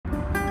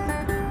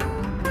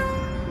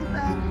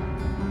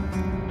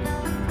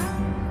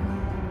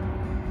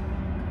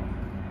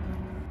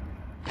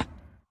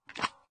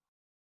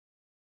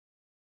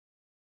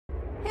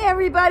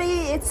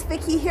everybody, it's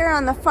Vicky here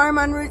on the farm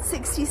on Route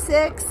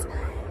 66.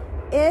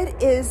 It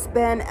has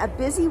been a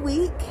busy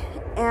week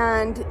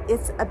and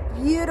it's a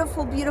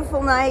beautiful,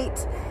 beautiful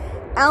night.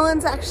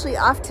 Alan's actually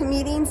off to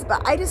meetings,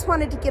 but I just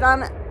wanted to get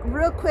on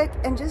real quick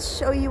and just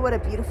show you what a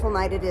beautiful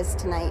night it is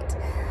tonight.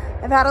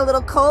 I've had a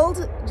little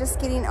cold, just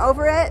getting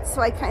over it,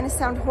 so I kind of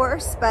sound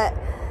hoarse, but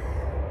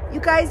you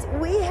guys,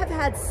 we have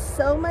had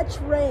so much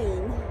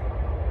rain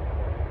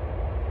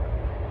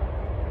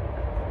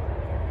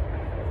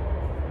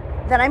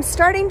that I'm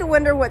starting to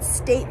wonder what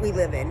state we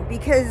live in,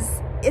 because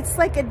it's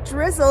like a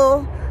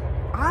drizzle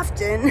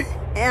often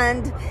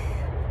and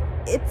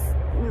it's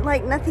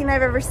like nothing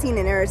I've ever seen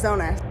in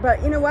Arizona.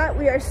 But you know what?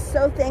 We are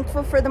so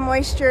thankful for the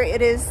moisture. It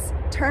has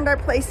turned our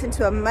place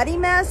into a muddy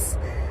mess,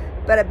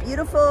 but a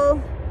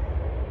beautiful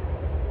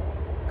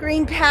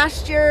green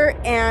pasture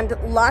and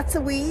lots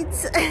of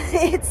weeds.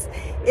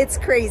 It's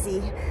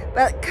crazy.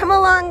 But come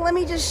along, let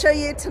me just show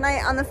you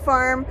tonight on the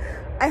farm.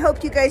 I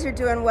hope you guys are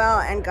doing well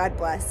and God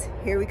bless.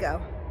 Here we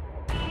go.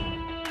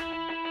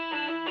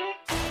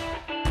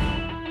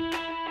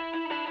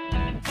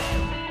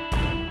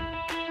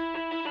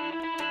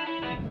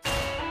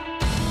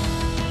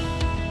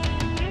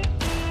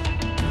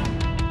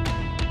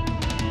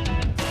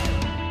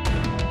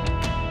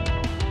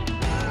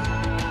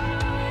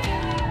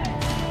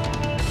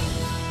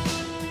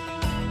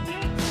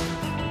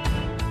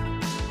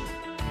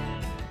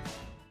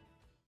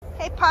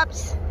 Hey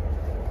pups,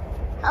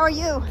 how are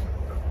you?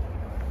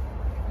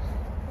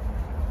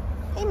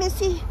 Hey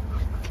Missy,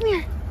 come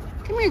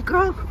here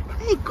girl,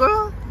 hey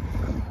girl.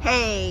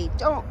 Hey,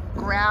 don't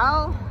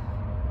growl,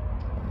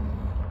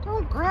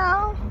 don't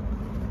growl.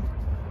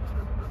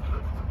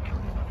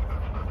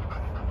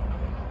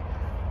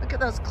 Look at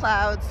those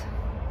clouds,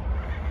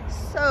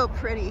 so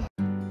pretty.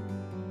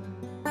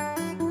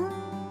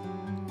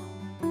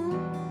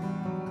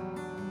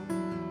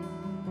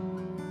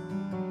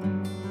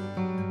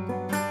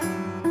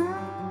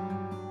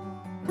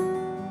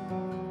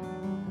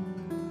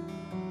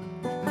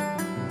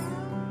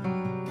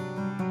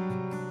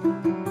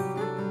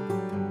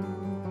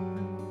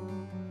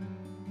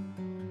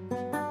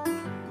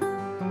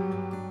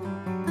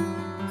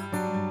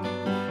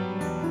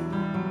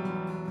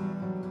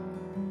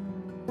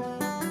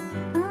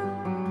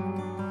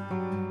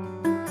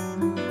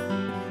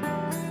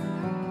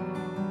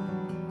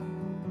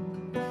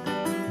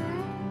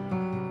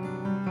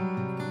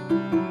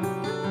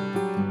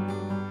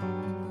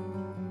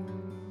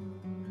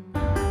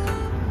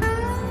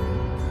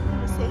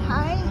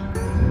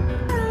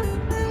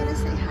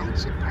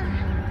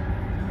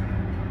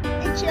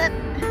 Chip.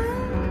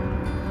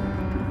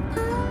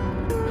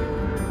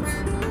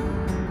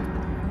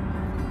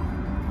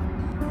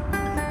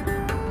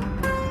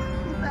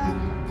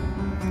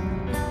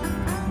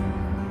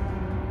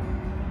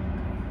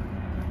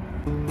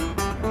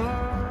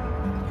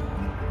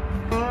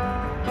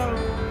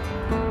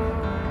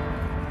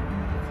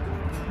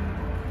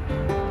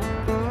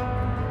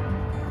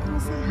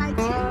 Say hi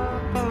too.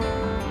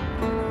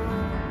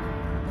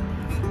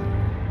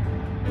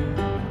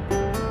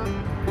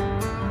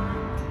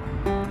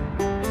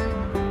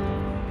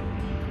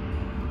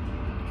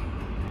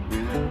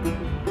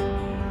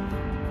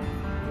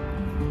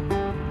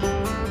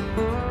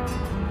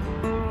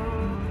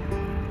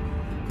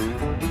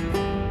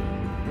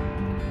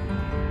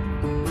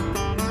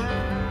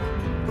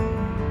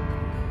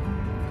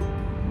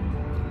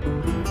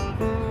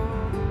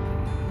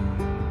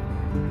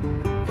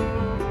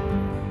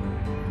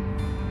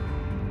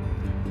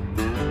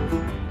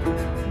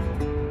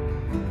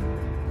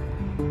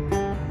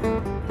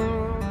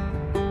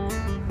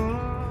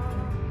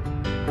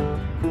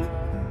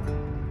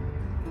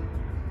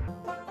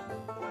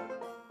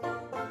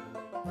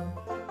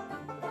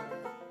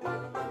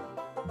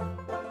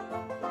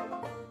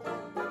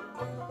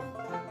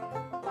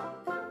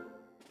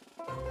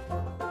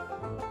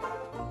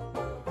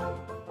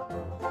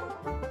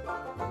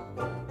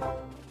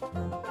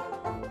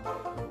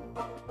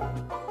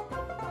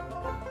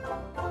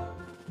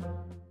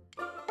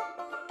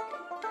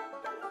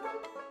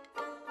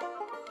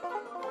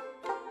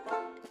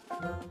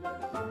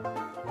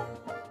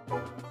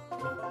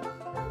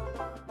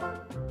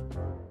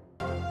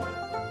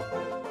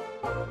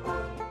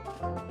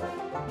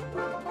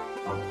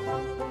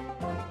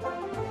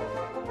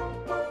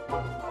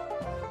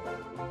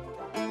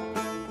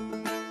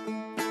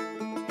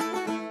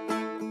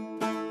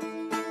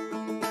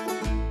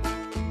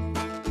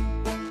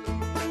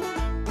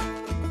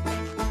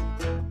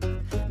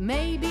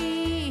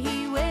 Maybe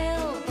he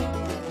will,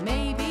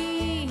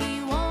 maybe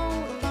he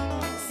won't.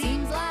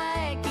 Seems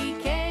like he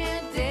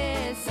can't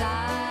decide.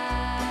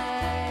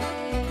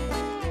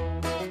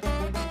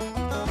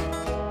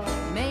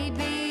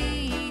 Maybe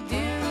he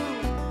do,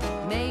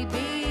 maybe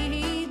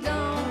he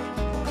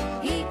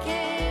don't. He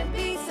can't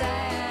be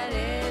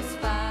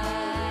satisfied.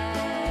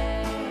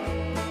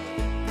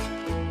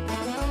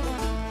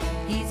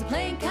 He's a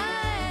plain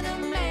kind of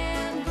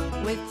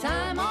man with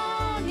time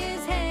on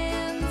his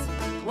hands.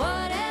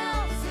 What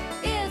else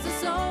is a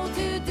soul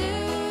to do?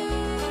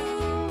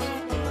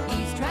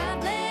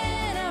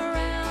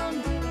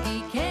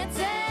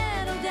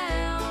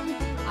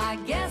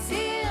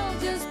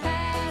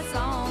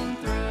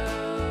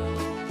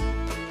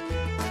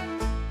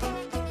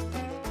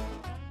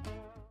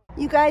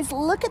 guys,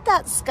 look at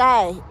that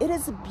sky. It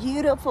is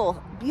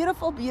beautiful,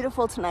 beautiful,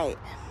 beautiful tonight.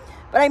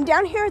 But I'm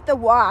down here at the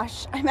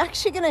wash. I'm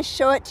actually gonna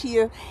show it to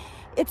you.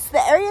 It's the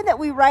area that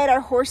we ride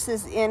our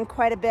horses in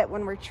quite a bit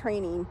when we're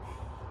training.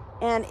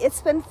 And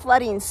it's been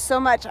flooding so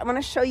much. I'm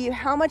gonna show you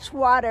how much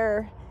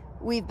water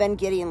we've been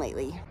getting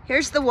lately.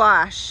 Here's the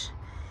wash.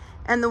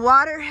 And the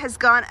water has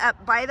gone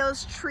up by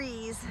those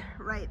trees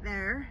right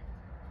there,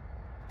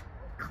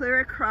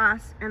 clear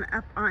across and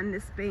up on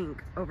this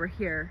bank over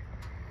here.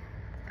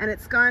 And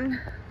it's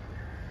gone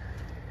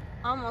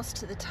almost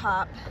to the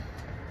top.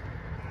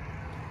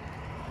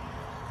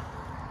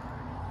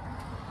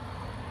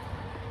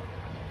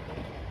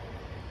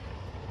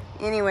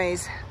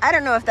 Anyways, I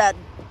don't know if that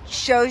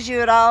shows you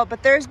at all,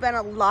 but there's been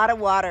a lot of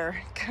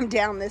water come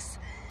down this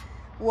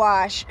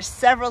wash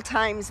several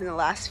times in the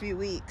last few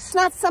weeks. It's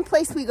not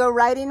someplace we go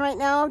riding right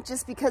now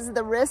just because of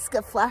the risk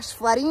of flash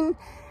flooding.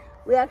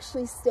 We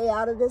actually stay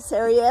out of this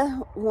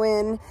area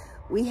when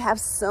we have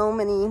so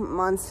many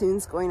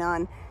monsoons going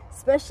on,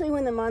 especially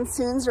when the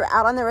monsoons are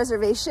out on the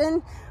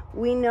reservation.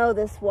 We know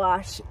this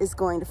wash is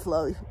going to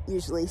flow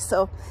usually.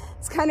 So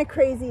it's kind of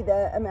crazy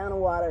the amount of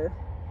water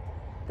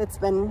that's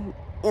been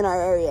in our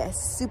area.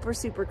 Super,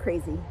 super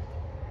crazy.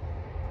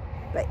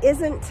 But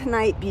isn't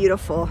tonight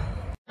beautiful?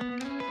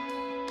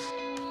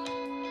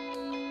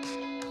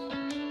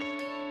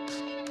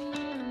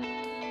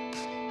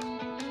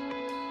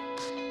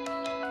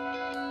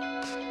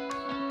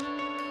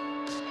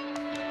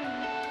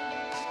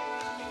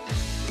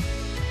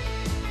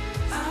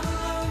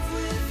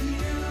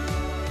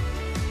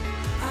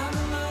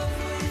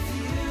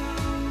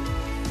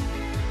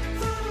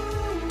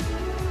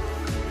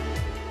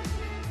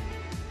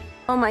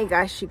 Oh my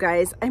gosh, you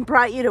guys, I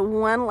brought you to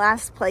one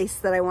last place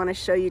that I want to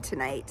show you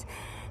tonight.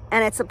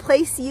 And it's a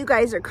place you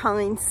guys are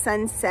calling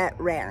Sunset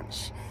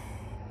Ranch.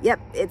 Yep,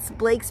 it's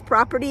Blake's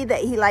property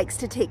that he likes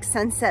to take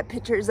sunset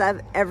pictures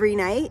of every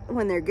night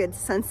when they're good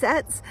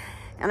sunsets.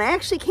 And I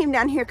actually came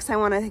down here because I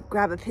want to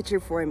grab a picture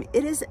for him.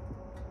 It is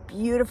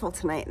beautiful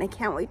tonight and I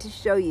can't wait to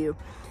show you.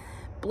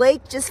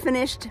 Blake just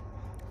finished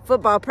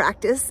football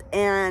practice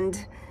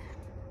and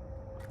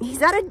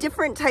he's at a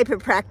different type of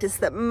practice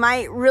that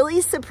might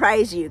really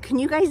surprise you. Can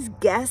you guys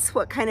guess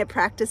what kind of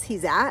practice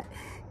he's at?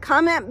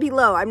 Comment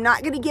below. I'm not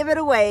going to give it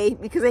away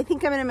because I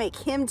think I'm going to make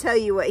him tell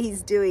you what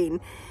he's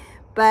doing.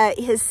 But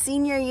his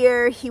senior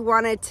year, he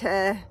wanted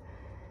to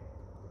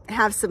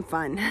have some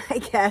fun, I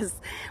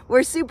guess.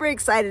 We're super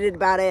excited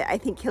about it. I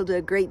think he'll do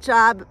a great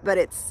job, but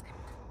it's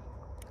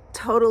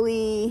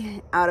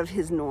totally out of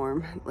his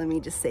norm. Let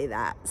me just say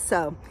that.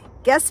 So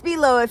guess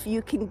below if you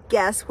can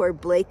guess where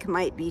Blake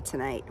might be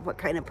tonight, what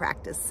kind of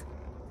practice.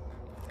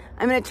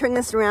 I'm gonna turn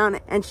this around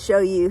and show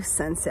you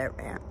Sunset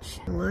Ranch.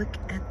 Look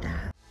at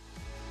that.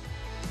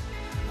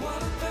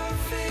 What a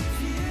perfect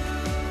view.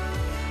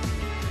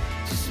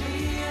 Just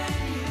me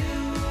and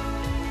you.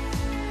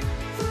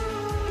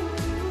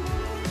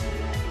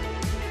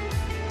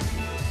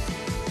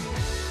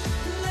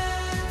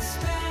 Let's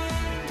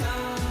spend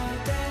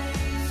our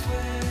days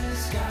where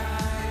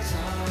skies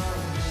are.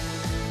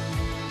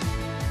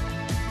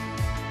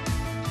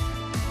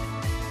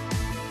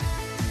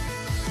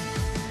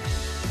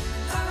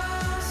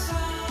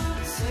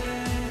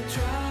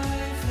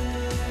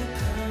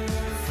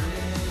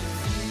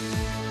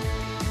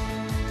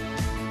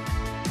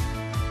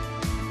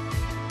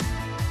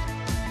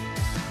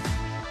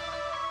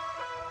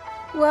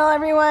 Well,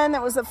 everyone,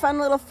 that was a fun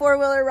little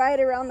four-wheeler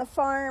ride around the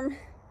farm.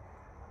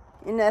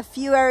 In a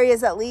few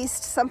areas at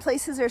least. Some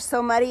places are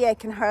so muddy I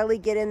can hardly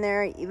get in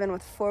there even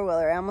with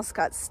four-wheeler. I almost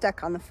got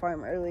stuck on the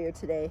farm earlier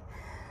today.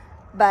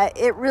 But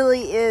it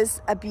really is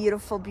a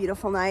beautiful,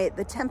 beautiful night.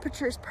 The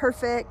temperature's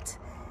perfect.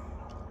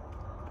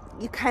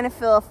 You kind of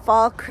feel a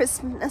fall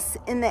crispness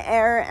in the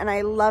air, and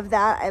I love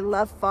that. I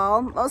love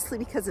fall, mostly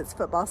because it's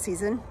football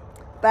season.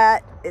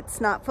 But it's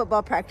not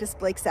football practice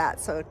Blake's at,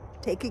 so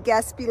take a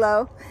guess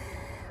below.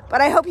 But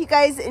I hope you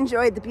guys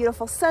enjoyed the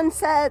beautiful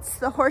sunsets,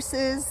 the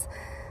horses,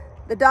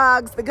 the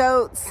dogs, the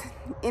goats.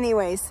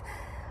 Anyways,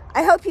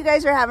 I hope you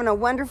guys are having a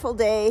wonderful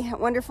day, a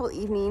wonderful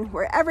evening,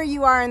 wherever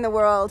you are in the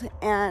world,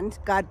 and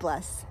God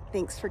bless.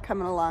 Thanks for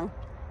coming along.